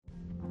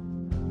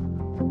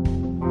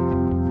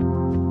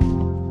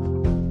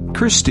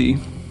Christy,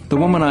 the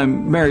woman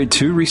I'm married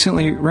to,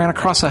 recently ran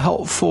across a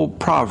helpful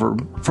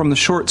proverb from the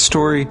short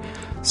story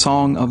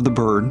Song of the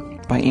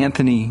Bird by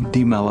Anthony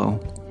de Mello.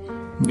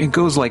 It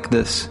goes like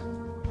this.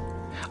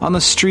 On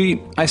the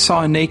street, I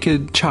saw a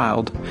naked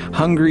child,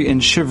 hungry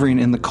and shivering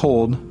in the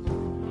cold.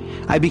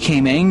 I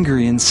became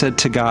angry and said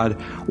to God,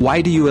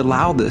 "Why do you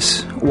allow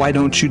this? Why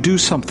don't you do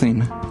something?"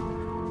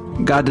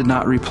 God did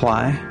not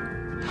reply.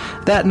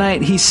 That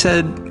night he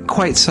said,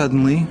 quite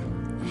suddenly,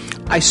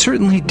 "I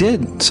certainly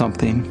did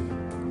something.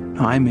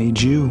 I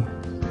made you."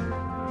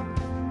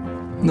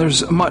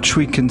 There's much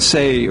we can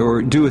say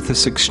or do with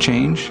this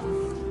exchange,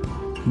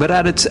 but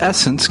at its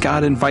essence,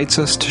 God invites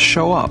us to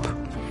show up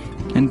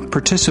and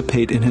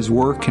participate in His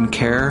work and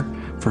care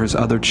for His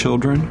other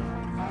children.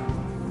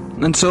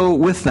 And so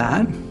with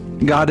that,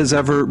 God is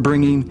ever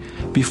bringing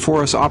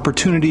before us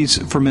opportunities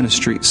for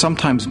ministry,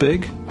 sometimes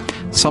big,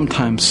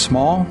 sometimes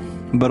small,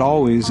 but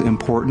always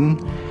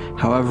important,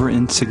 however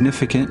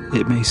insignificant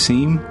it may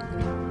seem.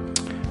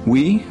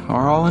 We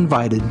are all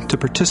invited to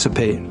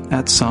participate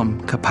at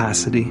some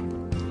capacity.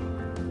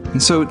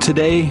 And so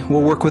today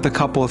we'll work with a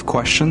couple of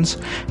questions.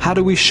 How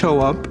do we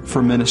show up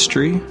for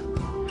ministry?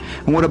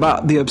 And what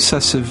about the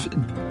obsessive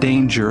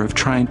danger of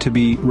trying to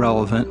be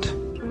relevant?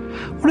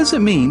 What does it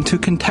mean to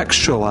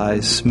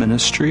contextualize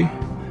ministry?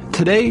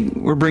 Today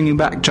we're bringing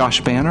back Josh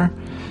Banner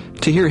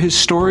to hear his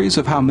stories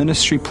of how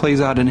ministry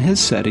plays out in his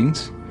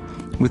settings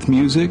with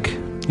music,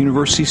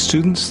 university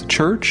students, the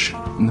church,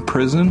 and the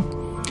prison.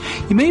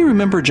 You may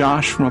remember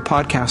Josh from a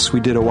podcast we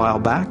did a while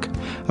back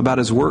about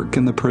his work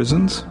in the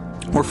prisons.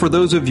 Or for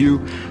those of you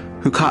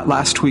who caught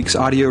last week's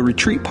audio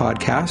retreat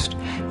podcast,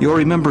 you'll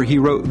remember he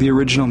wrote the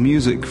original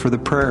music for the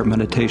prayer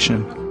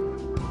meditation.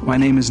 My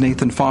name is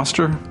Nathan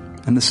Foster,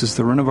 and this is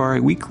the Renovaré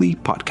Weekly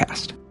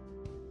Podcast.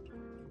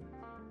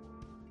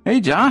 Hey,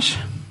 Josh.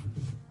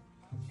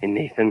 Hey,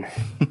 Nathan.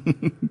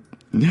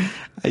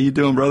 How you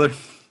doing, brother?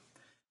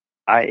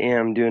 I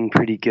am doing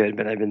pretty good,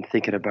 but I've been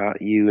thinking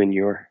about you and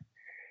your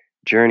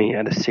journey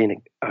out of St.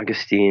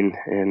 Augustine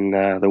and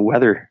the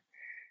weather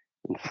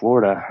in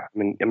Florida.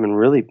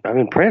 I've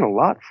been praying a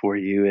lot for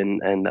you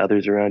and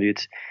others around you.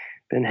 It's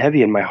been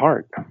heavy in my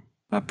heart.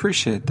 I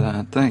appreciate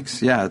that.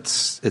 Thanks. Yeah,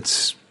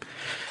 it's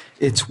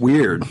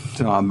weird.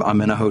 So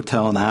I'm in a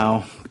hotel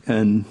now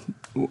and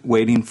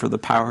waiting for the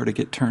power to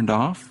get turned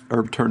off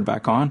or turned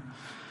back on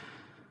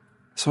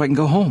so I can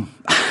go home.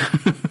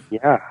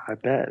 Yeah, I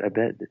bet.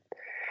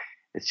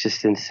 It's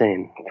just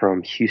insane.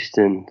 From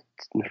Houston,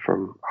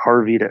 from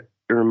Harvey to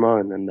Irma,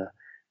 and then I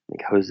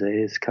think Jose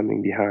is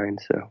coming behind.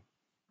 So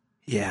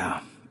yeah,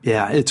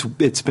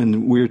 it's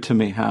been weird to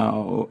me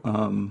how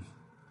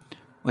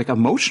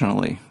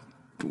emotionally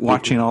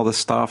watching all this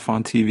stuff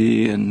on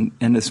TV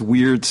and this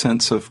weird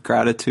sense of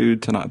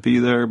gratitude to not be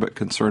there, but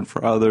concern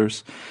for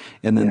others,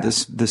 and then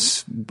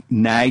this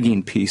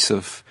nagging piece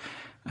of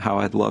how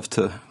I'd love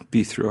to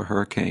be through a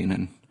hurricane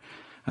and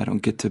I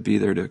don't get to be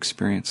there to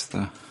experience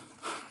the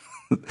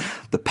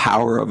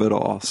power of it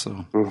all.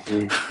 So,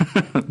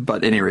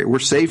 but anyway, we're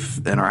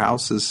safe and our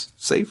house is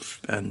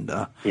safe and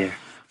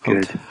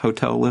good.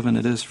 Hotel living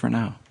it is for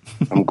now.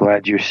 I'm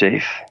glad you're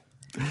safe.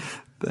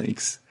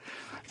 Thanks.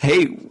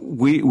 Hey,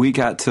 we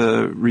got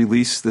to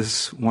release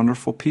this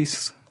wonderful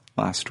piece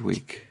last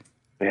week.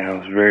 Yeah, I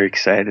was very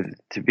excited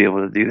to be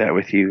able to do that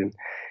with you and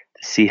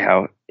to see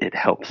how it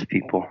helps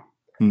people.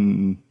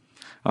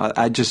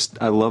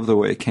 I love the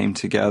way it came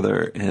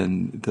together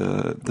and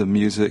the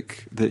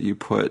music that you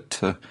put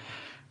to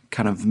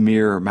kind of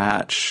mirror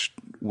match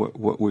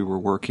what we were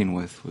working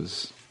with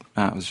was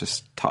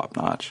just top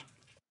notch.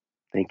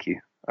 Thank you.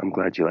 I'm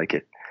glad you like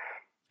it.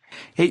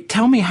 Hey,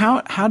 tell me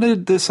how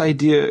did this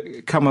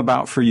idea come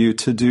about for you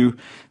to do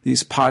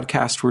these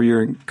podcasts where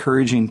you're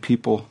encouraging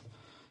people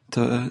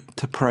to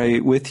pray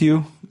with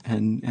you,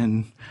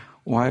 and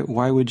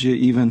why would you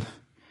even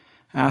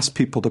ask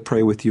people to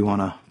pray with you on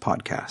a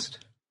podcast?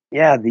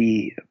 Yeah,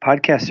 the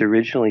podcast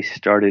originally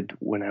started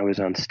when I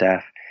was on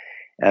staff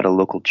at a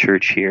local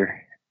church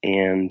here,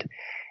 and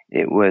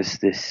it was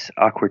this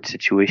awkward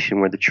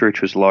situation where the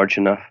church was large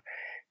enough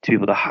to be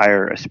able to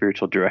hire a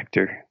spiritual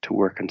director to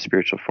work on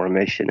spiritual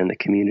formation in the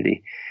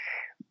community.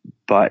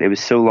 But it was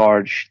so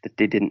large that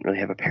they didn't really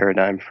have a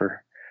paradigm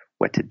for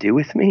what to do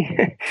with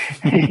me.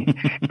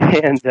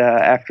 And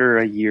after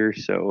a year or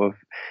so of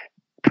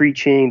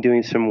preaching,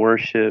 doing some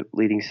worship,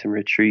 leading some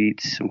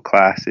retreats, some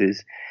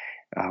classes,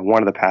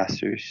 one of the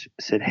pastors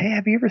said, "Hey,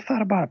 have you ever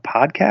thought about a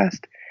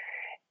podcast?"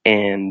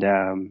 And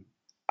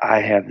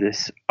I have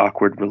this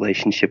awkward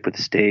relationship with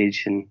the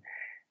stage, and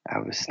I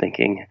was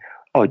thinking,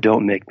 "Oh,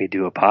 don't make me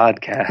do a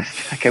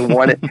podcast." Like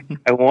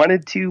I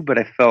wanted to, but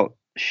I felt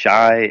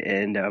shy.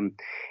 And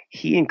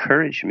he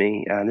encouraged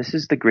me. This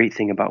is the great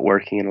thing about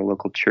working in a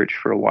local church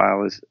for a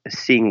while is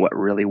seeing what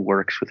really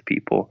works with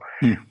people,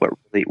 what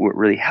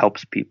really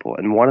helps people.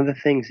 And one of the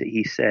things that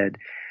he said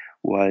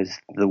was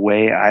the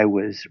way I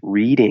was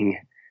reading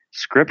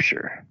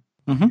scripture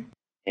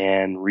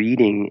and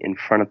reading in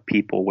front of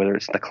people, whether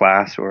it's the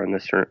class or in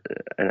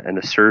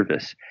the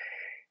service,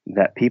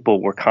 that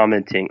people were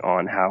commenting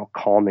on how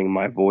calming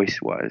my voice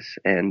was.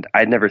 And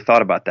I'd never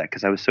thought about that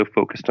because I was so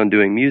focused on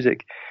doing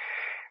music.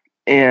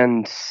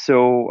 And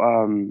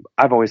so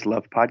I've always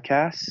loved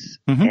podcasts,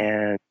 Mm-hmm.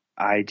 and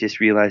I just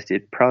realized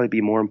it'd probably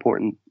be more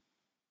important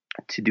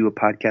to do a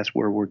podcast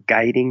where we're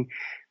guiding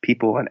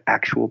people on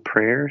actual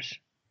prayers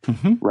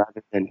Mm-hmm.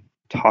 rather than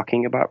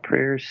talking about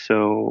prayers.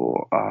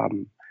 So,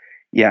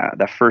 yeah,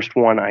 the first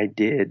one I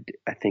did,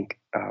 I think,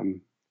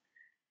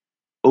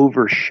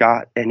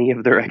 overshot any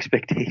of their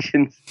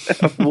expectations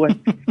of what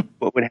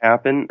would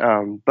happen.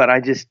 But I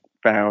just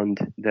found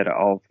that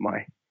all of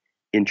my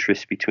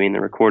interests between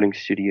the recording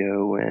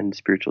studio and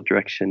spiritual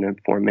direction and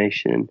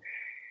formation,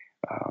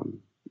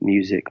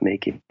 music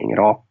making, it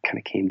all kind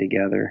of came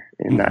together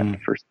in that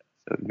Mm-hmm. first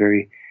episode.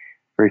 Very,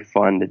 very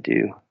fun to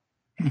do.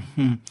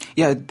 Mm-hmm.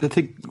 Yeah, I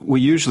think we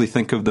usually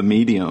think of the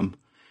medium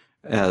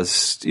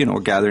as,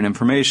 gathering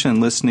information,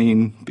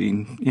 listening,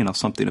 being,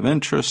 something of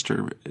interest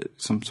or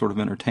some sort of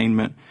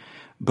entertainment.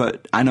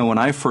 But I know when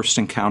I first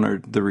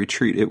encountered the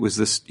retreat, it was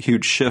this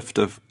huge shift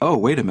of, oh,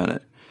 wait a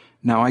minute,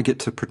 now I get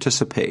to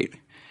participate.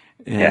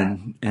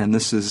 And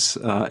this is,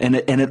 and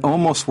it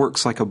almost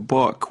works like a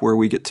book where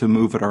we get to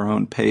move at our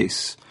own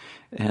pace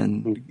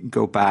and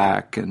go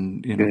back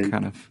and, Good.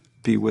 kind of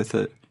be with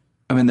it.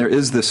 I mean, there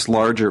is this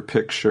larger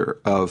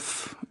picture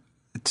of,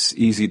 it's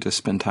easy to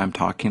spend time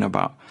talking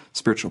about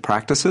spiritual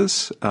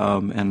practices,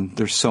 and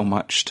there's so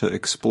much to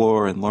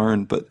explore and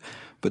learn, but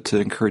to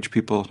encourage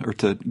people or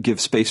to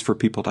give space for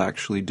people to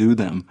actually do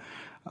them.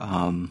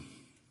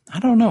 I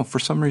don't know. For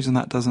some reason,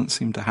 that doesn't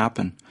seem to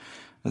happen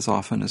as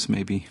often as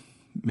maybe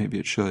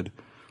it should.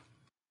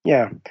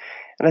 Yeah.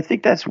 And I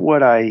think that's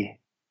what I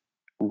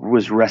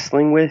was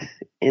wrestling with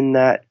in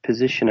that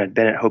position. I'd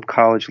been at Hope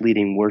College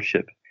leading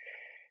worship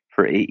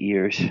for 8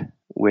 years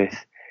with,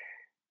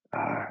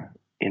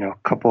 a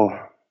couple,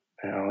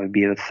 it'd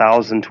be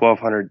 1,000,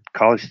 1,200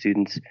 college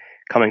students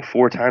coming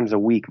 4 times a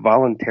week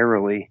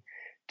voluntarily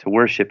to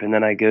worship. And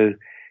then I go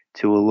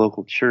to a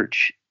local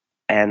church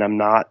and I'm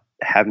not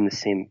having the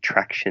same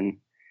traction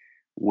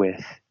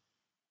with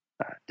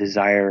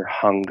desire,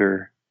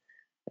 hunger,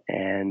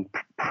 and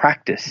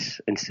practice.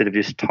 Instead of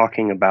just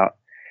talking about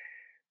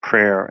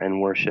prayer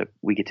and worship,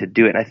 we get to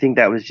do it. And I think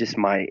that was just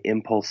my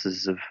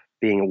impulses of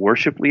being a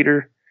worship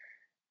leader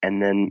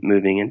and then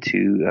moving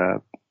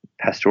into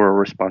pastoral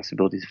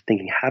responsibilities,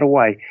 thinking, how do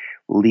I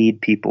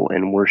lead people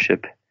in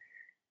worship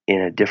in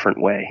a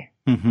different way?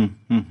 Mm-hmm.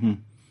 Mm-hmm.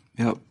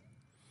 Yep.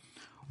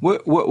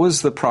 What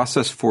was the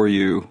process for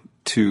you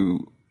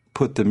to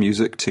put the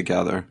music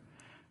together?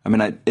 I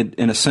mean,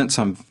 in a sense,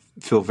 I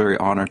feel very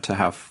honored to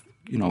have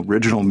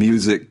original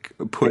music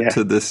put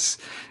to this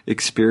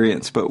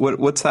experience. But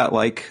what's that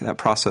like? That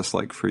process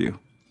like for you?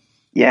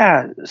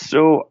 Yeah.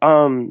 So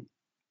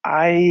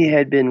I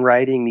had been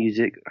writing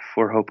music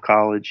for Hope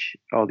College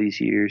all these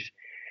years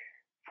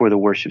for the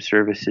worship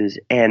services,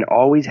 and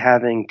always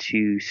having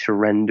to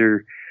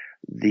surrender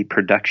the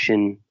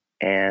production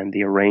and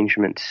the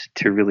arrangements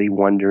to really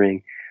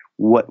wondering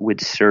what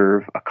would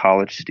serve a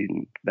college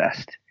student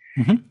best.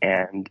 Mm-hmm.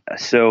 And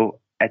so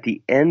at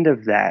the end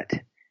of that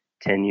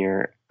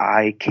tenure,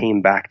 I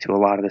came back to a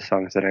lot of the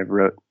songs that I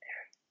wrote,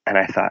 and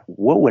I thought,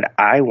 what would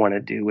I want to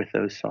do with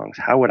those songs?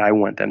 How would I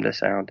want them to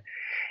sound?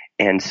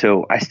 And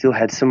so I still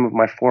had some of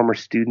my former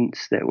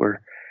students that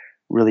were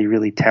really,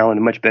 really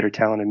talented, much better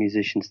talented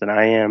musicians than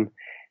I am,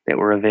 that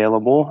were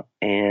available,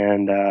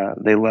 and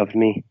they loved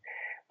me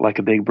like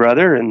a big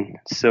brother. And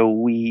so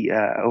we,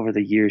 over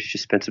the years,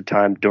 just spent some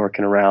time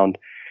dorking around.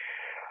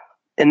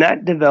 And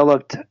that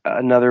developed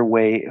another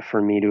way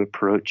for me to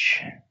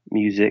approach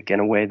music in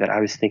a way that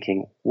I was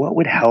thinking, what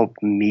would help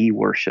me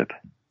worship?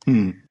 I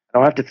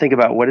don't have to think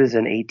about what is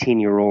an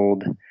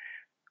 18-year-old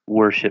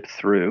worship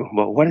through.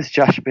 Well, what is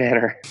Josh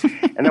Banner?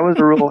 And that was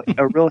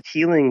a real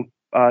healing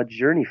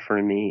journey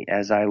for me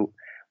as I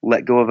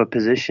let go of a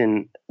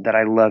position that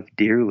I loved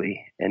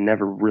dearly and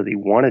never really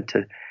wanted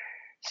to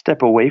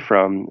step away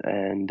from,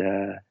 and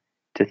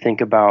to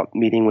think about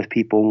meeting with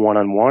people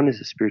one-on-one as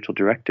a spiritual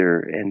director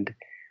and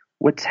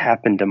what's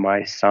happened to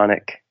my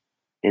sonic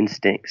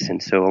instincts.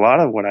 And so a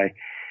lot of what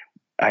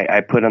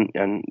I put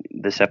on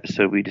this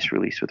episode we just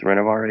released with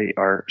Renovare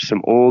are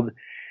some old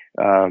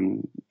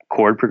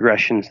chord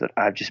progressions that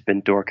I've just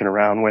been dorking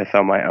around with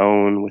on my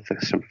own with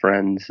some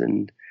friends,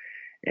 and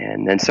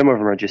then some of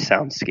them are just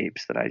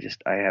soundscapes that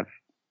I have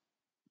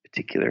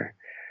particular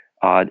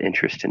odd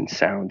interest in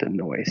sound and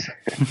noise.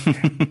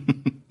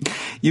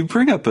 You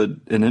bring up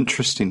an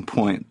interesting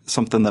point,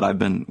 something that I've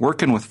been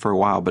working with for a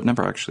while but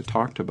never actually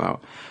talked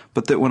about.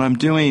 But that when I'm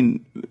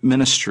doing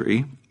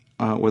ministry,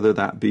 whether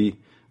that be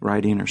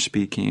writing or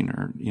speaking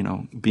or,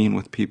 being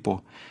with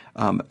people,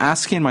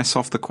 asking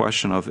myself the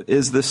question of,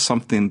 is this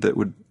something that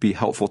would be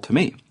helpful to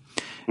me?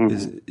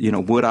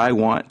 Mm-hmm. Would I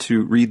want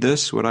to read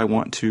this? Would I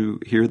want to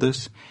hear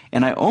this?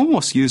 And I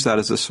almost use that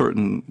as a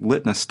certain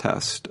litmus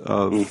test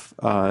of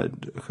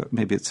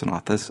maybe it's an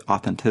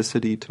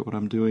authenticity to what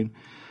I'm doing.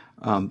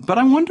 But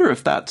I wonder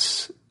if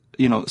that's,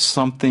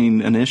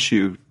 an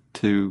issue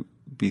to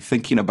be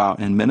thinking about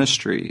in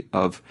ministry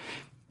of,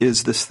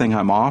 is this thing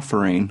I'm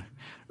offering,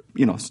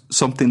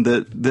 something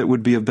that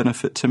would be of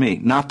benefit to me?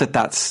 Not that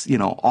that's,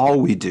 all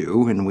we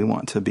do and we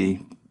want to be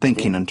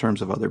thinking in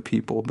terms of other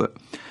people, but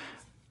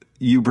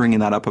you bringing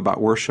that up about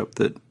worship,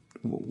 that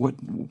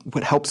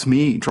what helps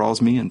me,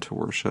 draws me into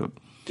worship.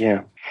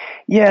 Yeah.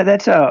 Yeah,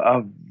 that's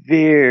a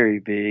very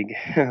big,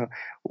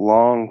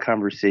 long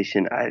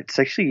conversation. It's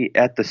actually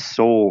at the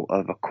soul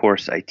of a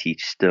course I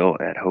teach still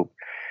at Hope.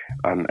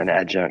 I'm an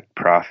adjunct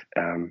prof.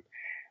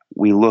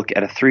 We look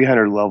at a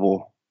 300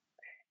 level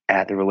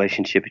at the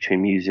relationship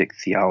between music,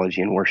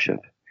 theology, and worship.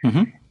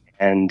 Mm-hmm.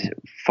 And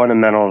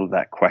fundamental to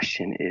that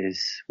question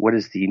is, what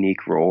is the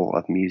unique role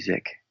of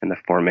music in the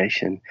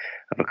formation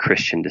of a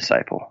Christian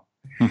disciple?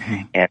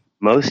 Mm-hmm. And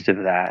most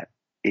of that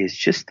is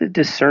just the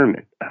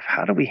discernment of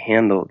how do we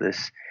handle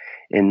this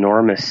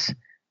enormous,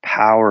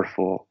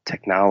 powerful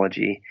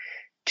technology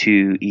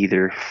to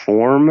either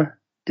form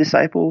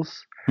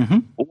disciples, mm-hmm.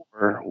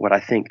 or what I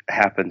think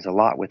happens a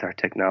lot with our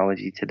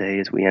technology today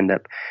is we end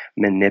up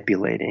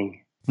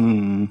manipulating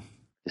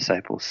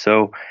disciples.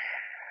 So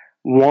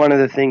one of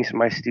the things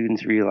my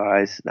students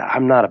realize that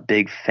I'm not a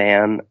big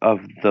fan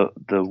of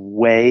the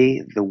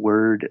way the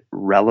word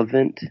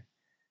relevant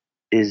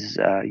is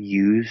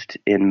used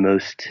in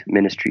most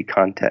ministry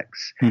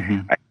contexts.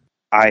 Mm-hmm.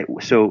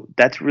 So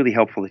that's really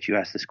helpful that you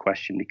asked this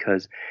question,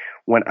 because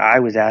when I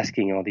was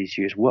asking all these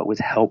years what was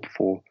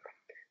helpful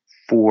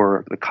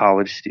for the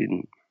college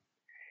student,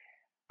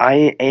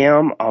 I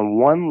am on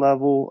one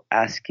level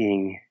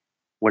asking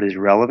what is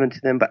relevant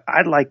to them, but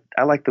I like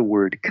the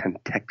word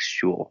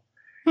contextual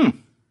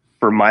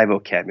for my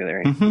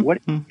vocabulary. Mm-hmm.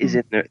 What is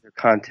in their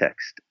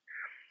context?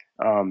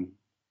 And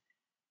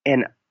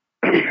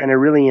I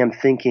really am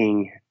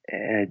thinking at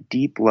a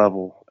deep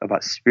level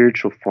about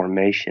spiritual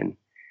formation.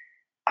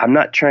 I'm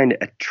not trying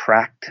to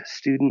attract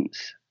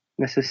students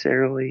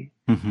necessarily,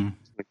 to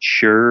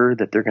ensure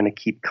that they're going to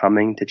keep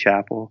coming to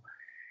chapel.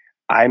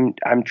 I'm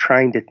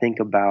trying to think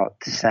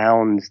about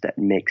sounds that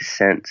make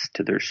sense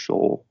to their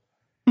soul,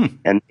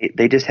 and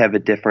they just have a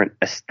different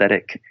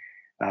aesthetic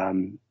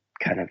kind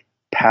of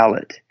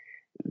palette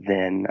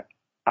than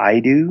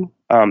I do.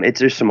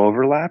 There's some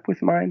overlap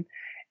with mine,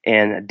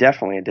 and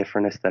definitely a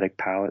different aesthetic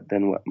palette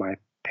than what my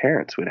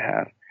parents would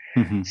have.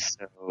 Mm-hmm.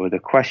 So the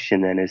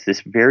question then is this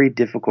very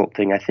difficult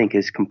thing I think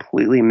is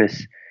completely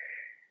missed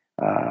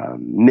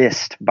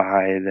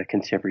by the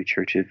contemporary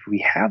church. If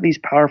we have these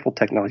powerful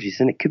technologies,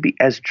 and it could be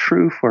as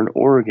true for an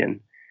organ.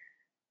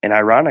 And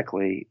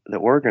ironically, the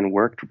organ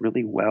worked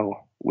really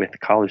well with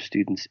college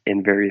students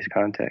in various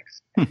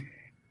contexts.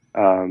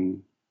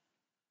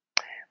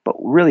 But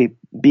really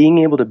being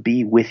able to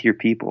be with your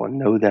people and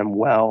know them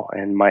well.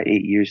 And my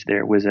 8 years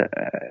there was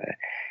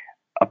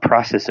a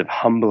process of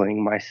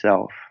humbling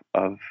myself,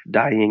 of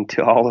dying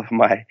to all of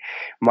my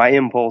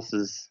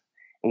impulses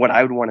and what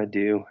I would want to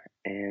do,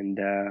 and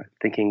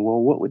thinking,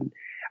 well,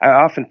 I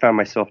often found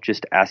myself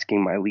just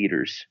asking my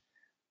leaders,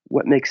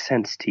 what makes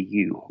sense to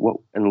you?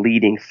 And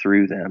leading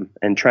through them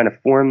and trying to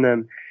form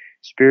them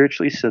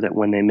spiritually so that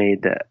when they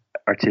made the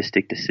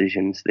artistic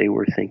decisions, they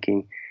were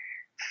thinking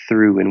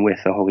through and with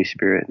the Holy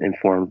Spirit,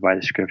 informed by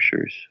the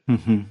scriptures.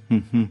 Mm-hmm,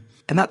 mm-hmm.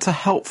 And that's a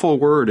helpful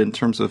word in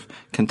terms of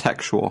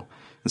contextual.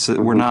 So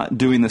we're not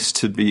doing this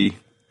to be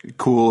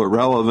cool or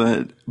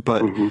relevant,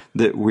 but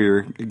that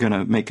we're going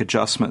to make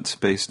adjustments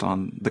based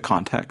on the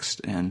context.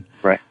 And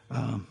right.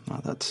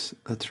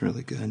 That's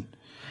really good.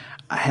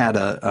 I had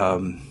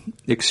a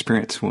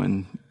experience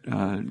when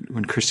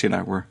Christy and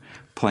I were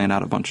playing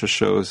out a bunch of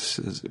shows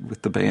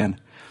with the band.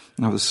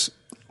 I was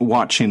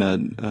watching a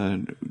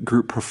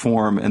group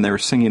perform, and they were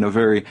singing a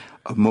very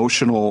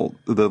emotional.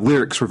 The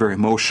lyrics were very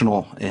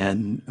emotional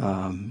and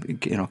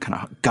kind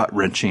of gut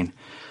wrenching.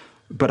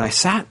 But I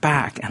sat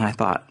back and I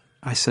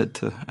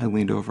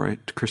leaned over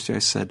to Christy. I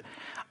said,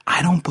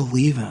 I don't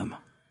believe him.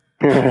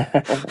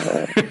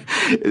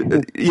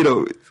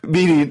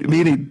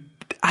 Meaning,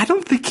 I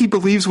don't think he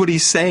believes what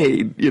he's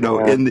saying,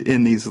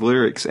 in these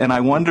lyrics. And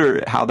I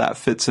wonder how that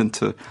fits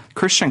into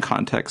Christian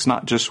context,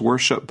 not just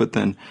worship, but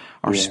then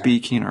our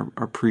speaking,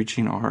 our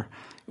preaching, our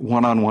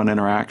one-on-one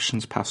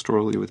interactions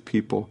pastorally with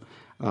people.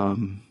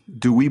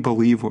 Do we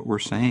believe what we're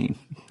saying?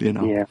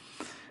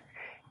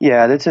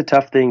 Yeah, that's a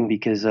tough thing,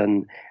 because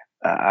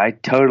I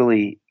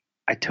totally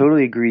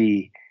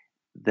agree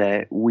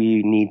that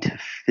we need to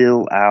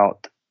fill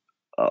out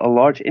a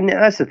large, and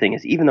that's the thing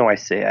is, even though I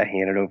say I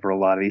handed over a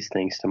lot of these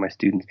things to my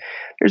students,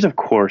 there's of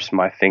course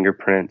my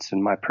fingerprints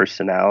and my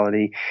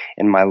personality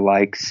and my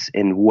likes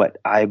and what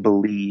I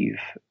believe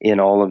in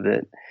all of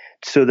it,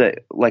 so that,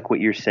 like what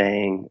you're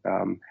saying,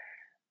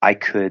 I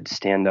could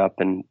stand up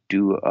and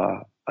do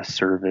a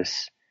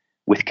service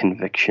with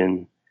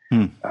conviction,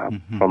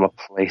 from a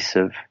place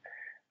of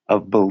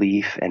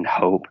belief and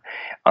hope.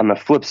 On the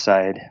flip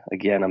side,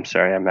 again, I'm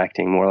sorry, I'm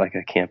acting more like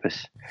a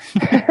campus.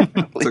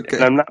 Okay.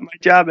 I'm not my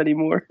job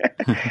anymore.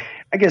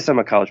 I guess I'm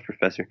a college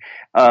professor.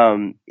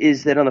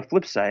 Is that on the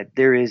flip side,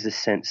 there is a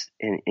sense,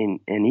 and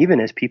even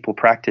as people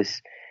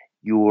practice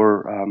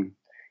your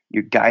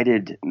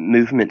guided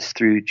movements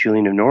through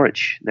Julian of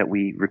Norwich that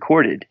we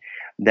recorded,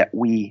 that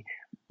we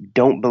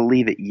don't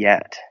believe it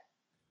yet,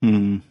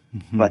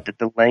 Mm-hmm. but that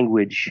the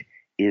language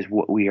is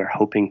what we are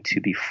hoping to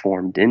be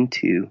formed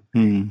into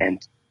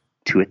and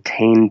to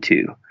attain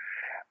to.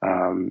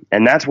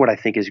 And that's what I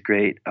think is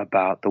great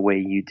about the way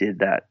you did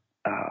that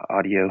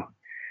audio,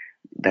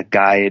 the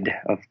guide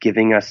of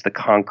giving us the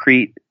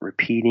concrete,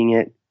 repeating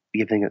it,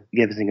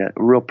 giving a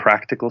real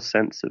practical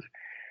sense of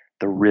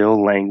the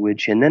real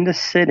language, and then to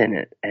sit in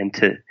it and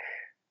to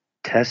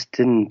test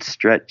and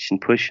stretch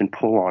and push and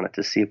pull on it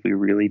to see if we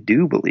really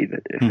do believe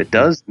it, if it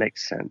does make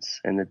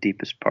sense in the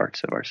deepest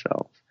parts of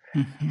ourselves.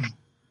 Mm-hmm.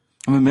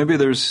 I mean, maybe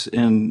there's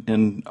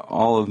in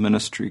all of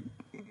ministry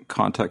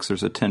context,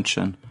 there's a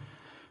tension.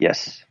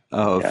 Yes.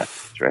 Of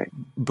that's right.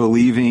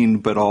 Believing,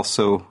 but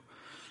also,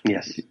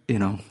 yes,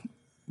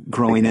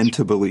 growing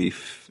into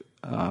belief.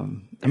 I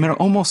mean, it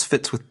almost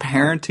fits with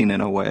parenting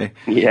in a way.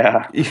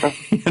 Yeah.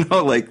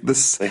 Like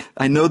this,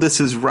 I know this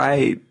is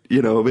right,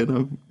 in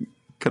a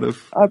kind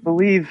of... I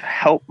believe,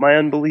 help my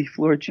unbelief,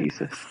 Lord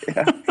Jesus.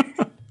 Yeah.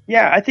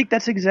 Yeah, I think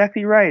that's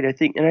exactly right. I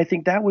think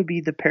that would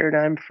be the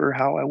paradigm for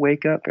how I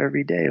wake up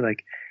every day.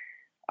 Like,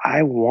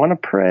 I want to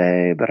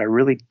pray, but I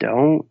really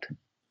don't.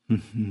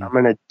 Mm-hmm. I'm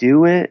going to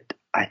do it.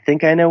 I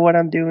think I know what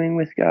I'm doing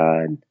with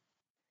God,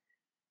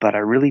 but I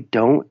really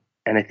don't.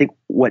 And I think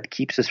what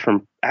keeps us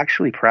from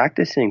actually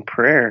practicing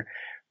prayer,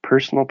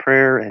 personal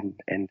prayer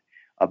and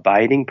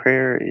abiding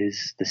prayer,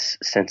 is this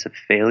sense of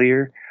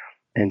failure.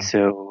 And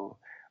so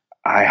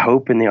I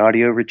hope in the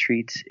audio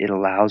retreats, it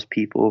allows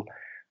people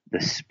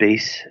the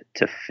space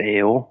to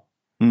fail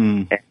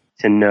and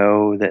to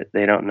know that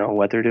they don't know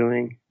what they're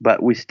doing.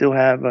 But we still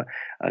have a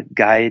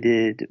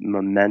guided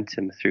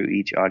momentum through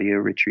each audio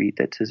retreat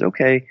that says,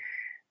 okay,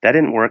 that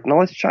didn't work. Now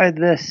let's try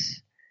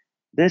this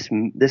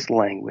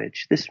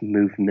language, this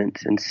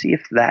movement, and see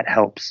if that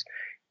helps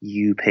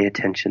you pay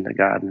attention to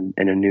God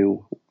in a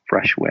new,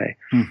 fresh way.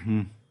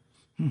 Mm-hmm.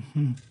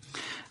 Mm-hmm.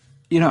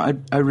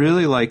 I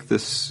really like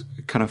this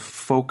kind of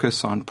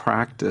focus on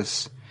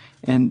practice.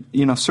 And,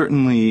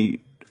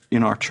 certainly,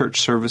 our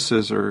church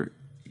services are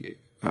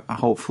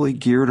hopefully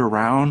geared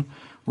around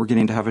we're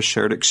getting to have a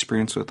shared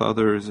experience with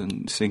others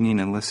and singing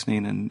and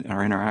listening and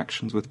our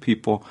interactions with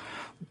people.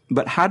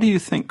 But how do you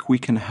think we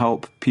can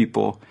help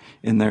people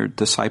in their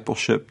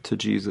discipleship to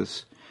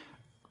Jesus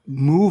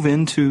move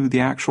into the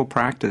actual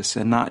practice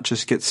and not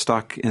just get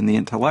stuck in the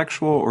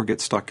intellectual or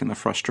get stuck in the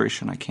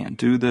frustration, I can't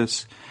do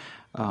this,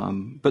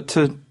 but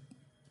to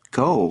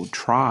go,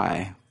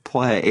 try,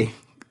 play,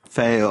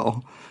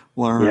 fail,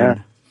 learn?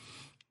 Yeah.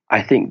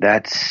 I think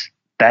that's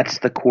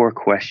the core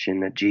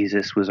question that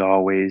Jesus was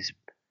always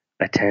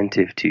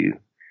attentive to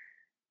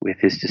with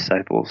his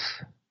disciples.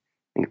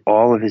 And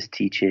all of his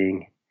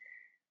teaching,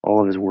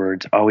 all of his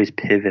words always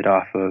pivot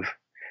off of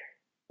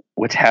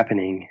what's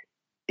happening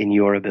in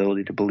your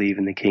ability to believe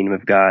in the kingdom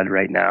of God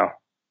right now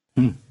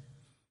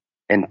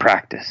and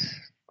practice.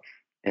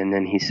 And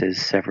then he says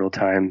several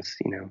times,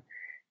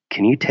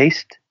 can you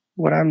taste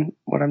what I'm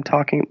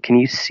talking? Can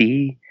you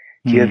see?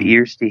 Do you have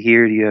ears to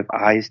hear? Do you have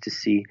eyes to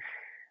see?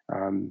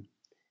 And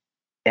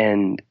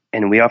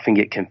we often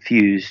get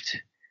confused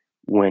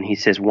when he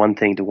says one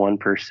thing to one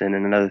person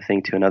and another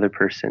thing to another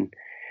person.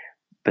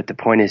 But the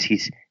point is,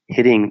 he's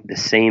hitting the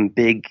same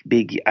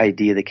big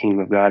idea of the kingdom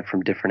of God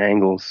from different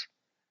angles,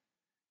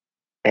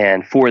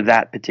 and for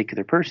that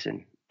particular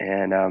person.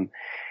 And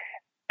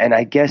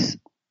I guess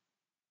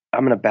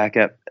I'm going to back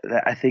up.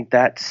 I think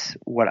that's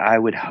what I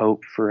would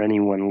hope for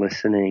anyone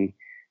listening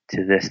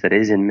to this that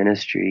is in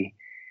ministry,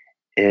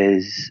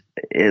 is,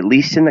 at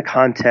least in the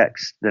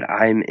context that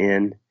I'm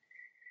in,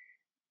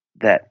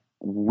 that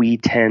we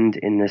tend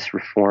in this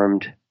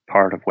Reformed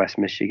part of West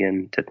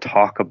Michigan to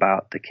talk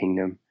about the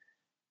kingdom,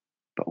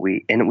 but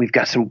we've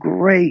got some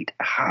great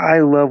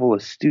high level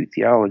astute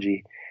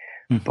theology,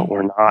 but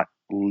we're not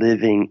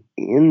living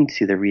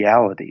into the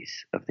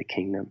realities of the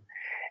kingdom.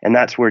 And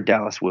that's where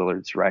Dallas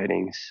Willard's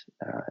writings,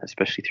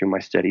 especially through my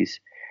studies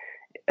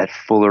at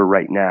Fuller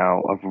right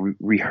now, of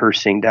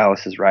rehearsing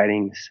Dallas's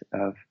writings,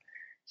 of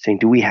saying,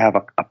 do we have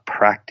a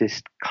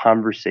practiced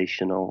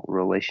conversational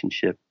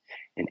relationship,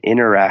 an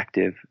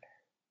interactive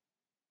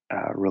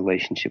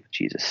relationship with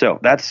Jesus? So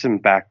that's some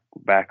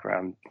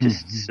background,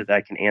 just so that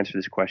I can answer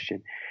this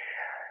question.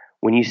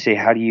 When you say,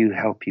 how do you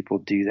help people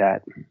do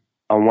that?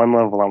 On one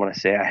level, I want to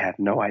say I have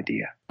no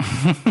idea.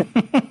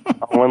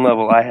 On one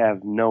level, I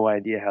have no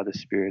idea how the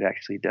Spirit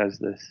actually does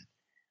this.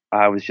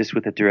 I was just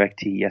with a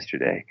directee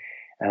yesterday,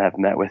 and I've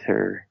met with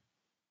her,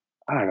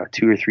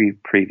 2 or 3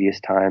 previous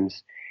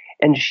times.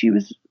 And she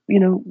was,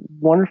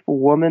 wonderful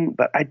woman,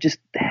 but I just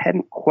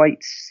hadn't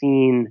quite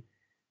seen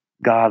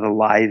God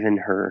alive in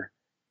her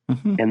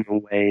in the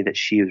way that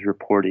she was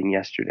reporting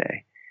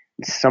yesterday.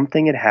 And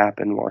something had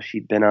happened while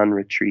she'd been on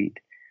retreat,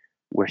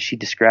 where she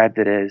described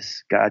it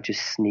as God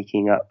just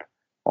sneaking up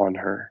on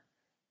her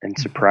and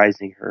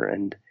surprising her,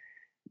 and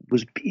it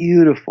was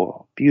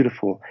beautiful,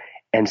 beautiful.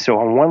 And so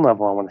on one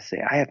level, I want to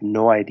say I have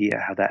no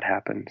idea how that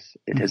happens.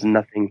 It has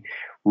nothing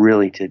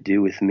really to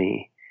do with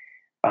me.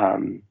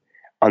 On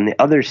the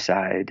other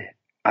side,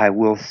 I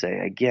will say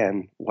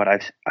again, what I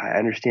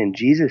understand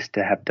Jesus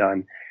to have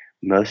done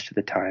most of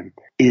the time,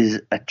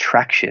 is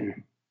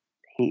attraction.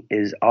 He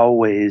is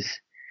always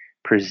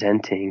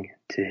presenting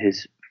to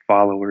his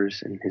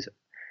followers and his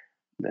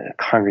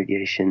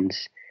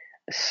congregations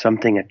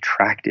something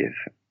attractive.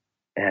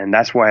 And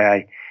that's why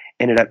I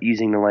ended up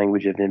using the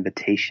language of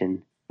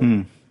invitation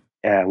when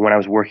I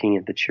was working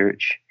at the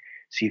church.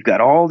 So you've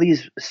got all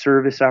these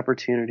service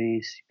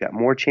opportunities, you've got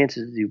more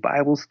chances to do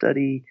Bible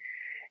study.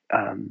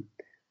 But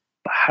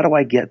how do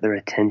I get their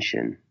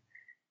attention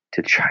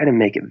to try to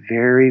make it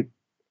very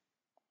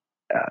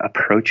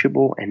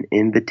approachable and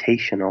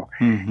invitational?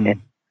 And I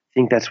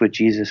think that's what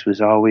Jesus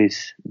was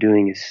always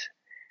doing, is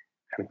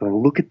kind of going,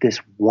 look at this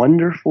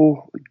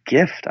wonderful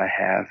gift I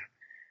have,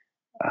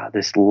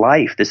 this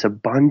life, this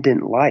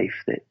abundant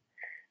life. That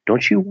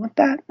don't you want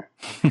that?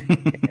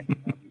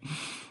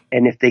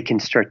 And if they can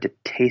start to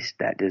taste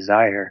that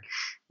desire,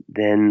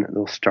 then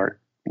they'll start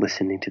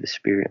listening to the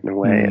Spirit in a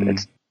way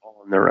that's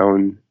all on their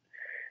own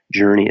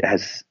journey. It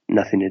has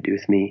nothing to do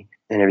with me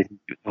and everything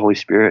to do with the Holy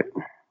Spirit.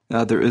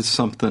 There is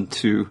something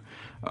to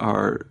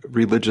our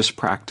religious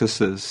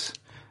practices,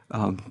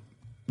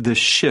 this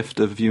shift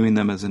of viewing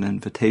them as an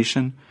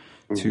invitation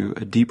to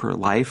a deeper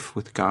life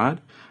with God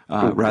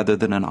rather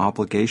than an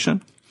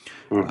obligation.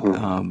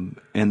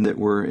 And that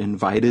we're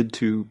invited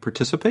to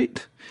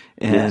participate,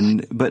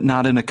 but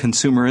not in a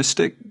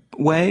consumeristic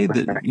way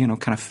that,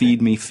 kind of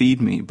feed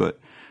me, but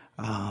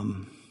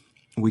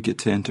we get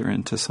to enter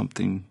into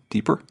something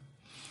deeper,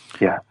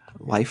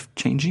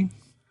 life-changing.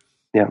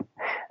 Yeah,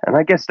 and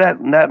I guess that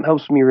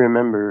helps me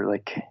remember,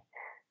 like,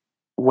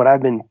 what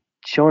I've been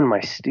showing my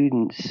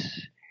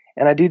students,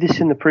 and I do this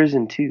in the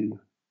prison too.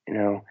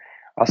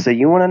 I'll say,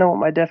 you want to know what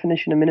my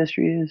definition of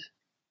ministry is?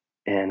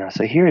 And I'll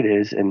say, here it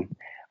is, and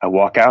I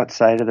walk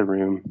outside of the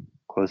room,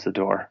 close the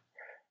door,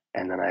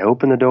 and then I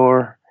open the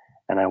door,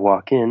 and I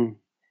walk in,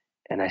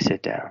 and I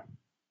sit down.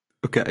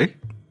 Okay.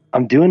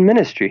 I'm doing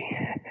ministry.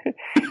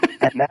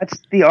 And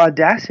that's the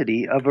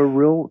audacity of a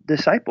real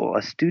disciple,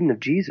 a student of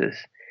Jesus,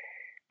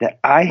 that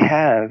I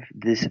have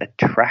this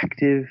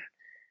attractive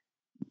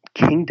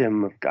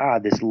kingdom of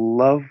God, this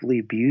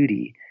lovely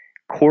beauty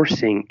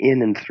coursing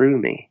in and through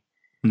me.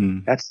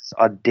 That's this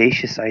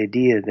audacious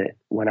idea that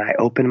when I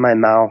open my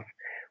mouth,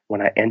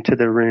 when I enter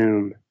the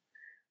room,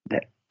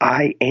 that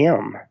I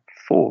am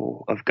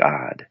full of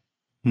God.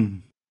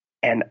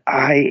 And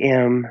I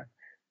am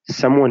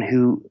someone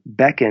who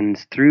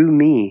beckons through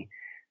me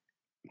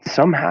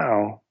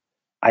somehow.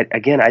 I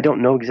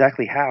don't know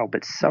exactly how,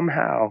 but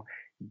somehow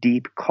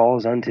deep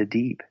calls unto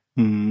deep.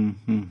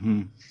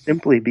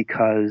 Simply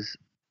because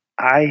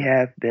I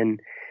have been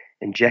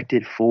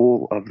injected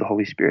full of the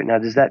Holy Spirit. Now,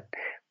 does that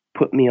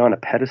put me on a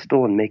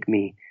pedestal and make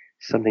me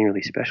something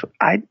really special?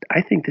 I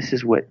think this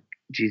is what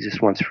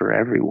Jesus wants for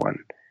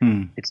everyone.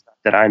 It's not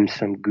that I'm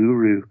some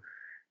guru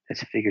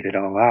that's figured it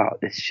all out.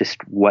 It's just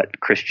what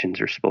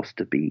Christians are supposed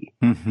to be.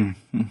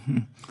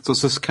 So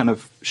it's just kind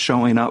of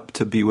showing up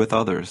to be with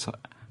others.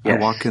 I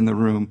walk in the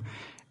room,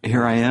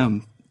 here I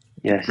am,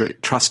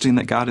 trusting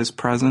that God is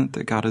present,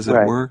 that God is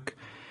at work.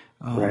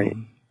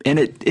 And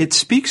it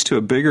speaks to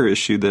a bigger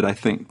issue that I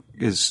think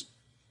is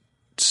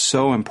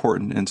so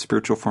important in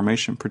spiritual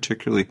formation,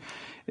 particularly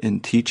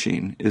in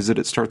teaching, is that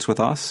it starts with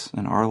us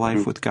and our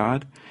life with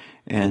God,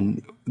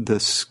 and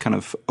this kind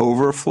of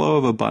overflow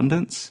of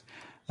abundance.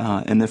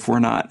 And if we're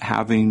not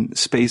having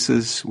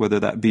spaces, whether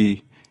that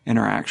be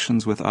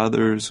interactions with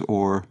others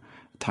or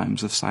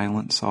times of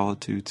silence,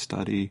 solitude,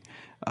 study,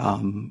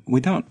 we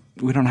don't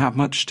have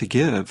much to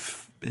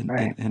give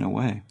in a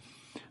way.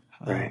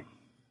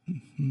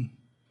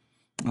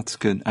 That's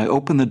good. I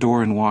open the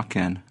door and walk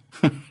in.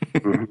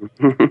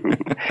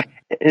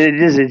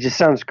 It just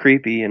sounds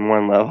creepy in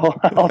one level.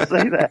 I'll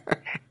say that.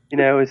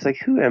 It's like,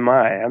 who am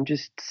I? I'm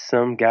just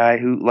some guy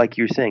who, like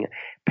you're saying,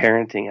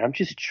 parenting. I'm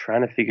just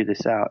trying to figure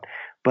this out.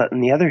 But on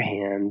the other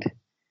hand,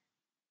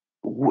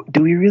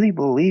 do we really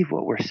believe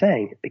what we're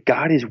saying? That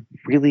God is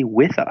really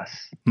with us.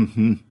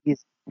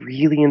 He's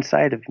really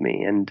inside of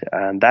me. And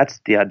that's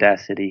the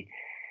audacity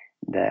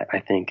that I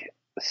think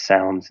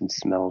sounds and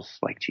smells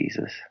like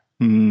Jesus.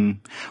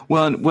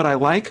 Well, and what I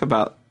like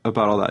about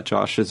all that,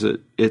 Josh, is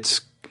that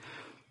it's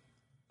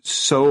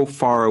so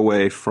far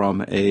away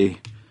from a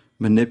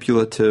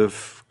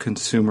manipulative,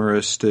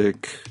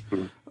 consumeristic,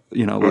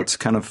 let's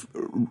kind of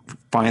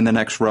find the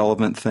next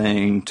relevant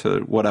thing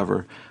to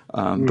whatever.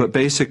 But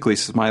basically,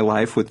 it's my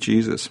life with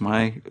Jesus,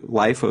 my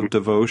life of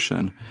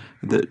devotion.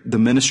 The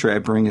ministry I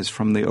bring is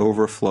from the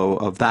overflow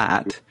of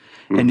that.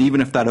 And even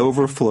if that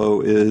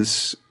overflow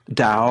is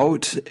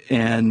doubt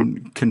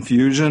and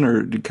confusion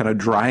or kind of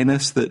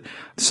dryness, that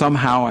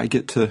somehow I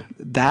get to,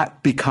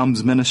 that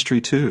becomes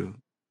ministry too.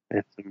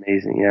 It's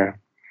amazing, yeah.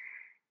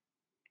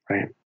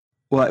 Right.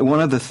 Well,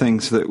 one of the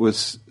things that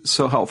was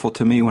so helpful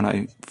to me when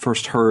I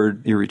first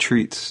heard your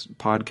Retreats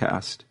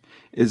podcast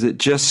is it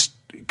just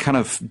kind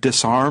of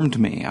disarmed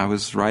me. I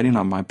was riding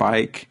on my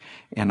bike,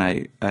 and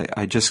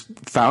I just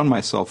found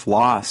myself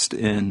lost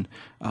in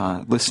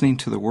listening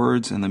to the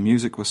words, and the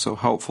music was so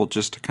helpful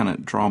just to kind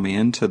of draw me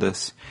into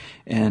this.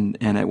 And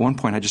at one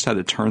point, I just had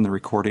to turn the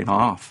recording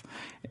off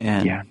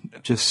and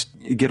just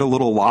get a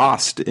little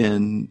lost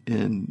in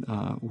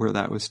where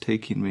that was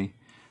taking me,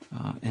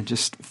 and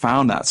just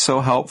found that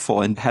so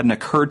helpful. And it hadn't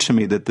occurred to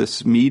me that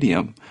this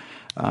medium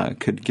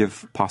could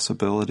give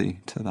possibility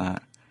to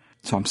that.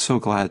 So I'm so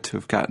glad to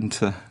have gotten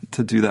to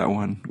do that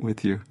one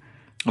with you.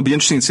 It'll be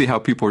interesting to see how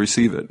people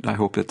receive it. I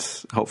hope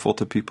it's helpful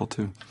to people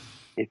too.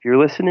 If you're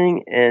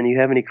listening and you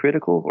have any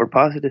critical or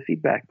positive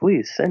feedback,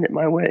 please send it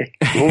my way.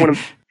 We want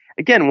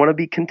to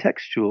be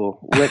contextual.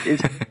 What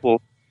is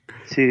helpful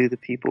to the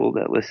people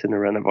that listen to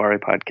Renovare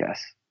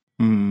podcasts?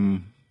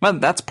 Well,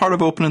 that's part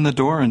of opening the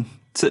door and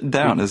sitting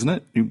down, isn't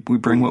it? We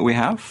bring what we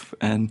have,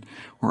 and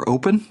we're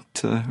open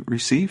to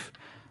receive.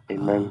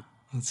 Amen.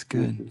 That's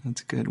good.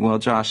 That's good. Well,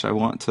 Josh, I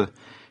want to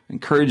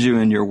encourage you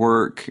in your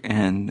work,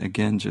 and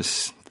again,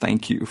 just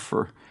thank you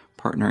for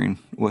partnering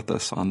with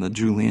us on the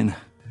Julian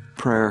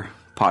Prayer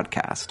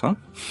podcast, huh?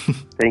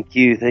 Thank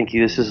you.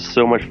 This is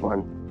so much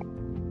fun.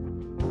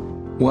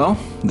 Well,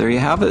 there you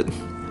have it.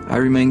 I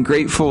remain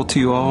grateful to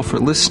you all for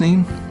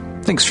listening.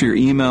 Thanks for your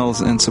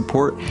emails and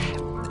support.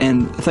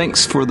 And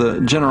thanks for the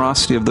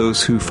generosity of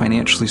those who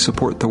financially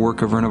support the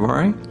work of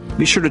Renovare.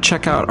 Be sure to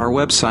check out our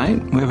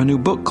website. We have a new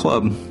book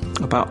club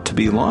about to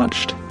be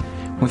launched.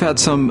 We've had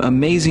some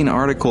amazing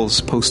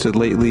articles posted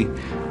lately,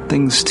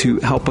 things to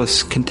help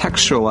us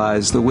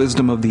contextualize the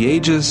wisdom of the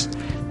ages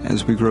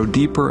as we grow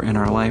deeper in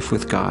our life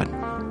with God.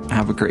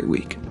 Have a great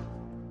week.